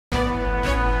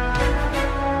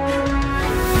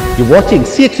You're watching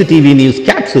CXOTV News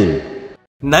Capsule.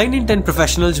 9 in 10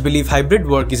 professionals believe hybrid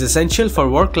work is essential for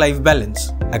work-life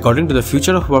balance. According to the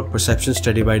Future of Work Perception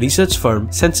study by research firm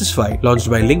Censusify, launched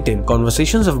by LinkedIn,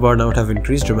 conversations of burnout have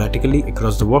increased dramatically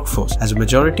across the workforce as a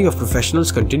majority of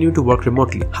professionals continue to work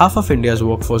remotely. Half of India's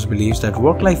workforce believes that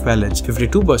work-life balance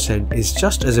 52% is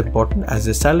just as important as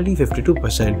their salary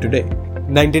 52% today.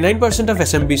 99% of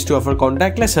SMBs to offer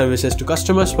contactless services to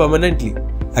customers permanently.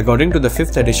 According to the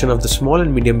 5th edition of the Small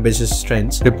and Medium Business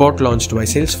Trends report launched by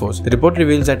Salesforce, the report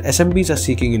reveals that SMBs are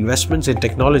seeking investments in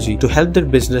technology to help their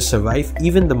business survive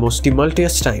even the most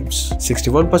tumultuous times.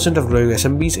 61% of growing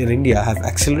SMBs in India have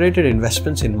accelerated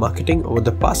investments in marketing over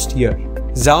the past year.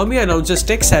 Xiaomi announces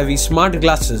tech-savvy smart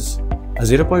glasses. A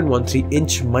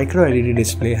 0.13-inch micro-LED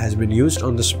display has been used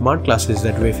on the smart glasses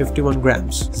that weigh 51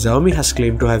 grams. Xiaomi has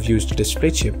claimed to have used a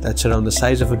display chip that's around the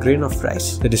size of a grain of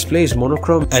rice. The display is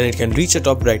monochrome and it can reach a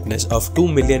top brightness of 2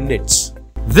 million nits.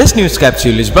 This news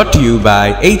capsule is brought to you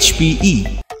by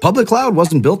HPE. Public cloud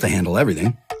wasn't built to handle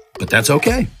everything, but that's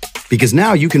okay. Because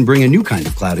now you can bring a new kind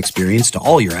of cloud experience to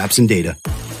all your apps and data,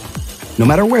 no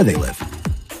matter where they live.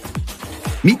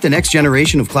 Meet the next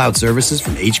generation of cloud services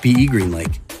from HPE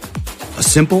GreenLake. A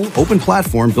simple, open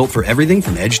platform built for everything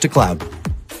from edge to cloud.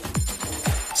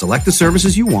 Select the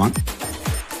services you want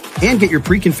and get your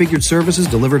pre-configured services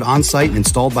delivered on-site and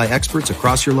installed by experts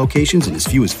across your locations in as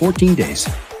few as 14 days.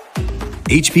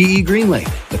 HPE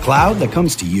GreenLake, the cloud that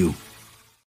comes to you.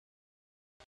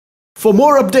 For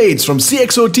more updates from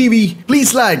CXOTV,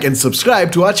 please like and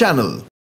subscribe to our channel.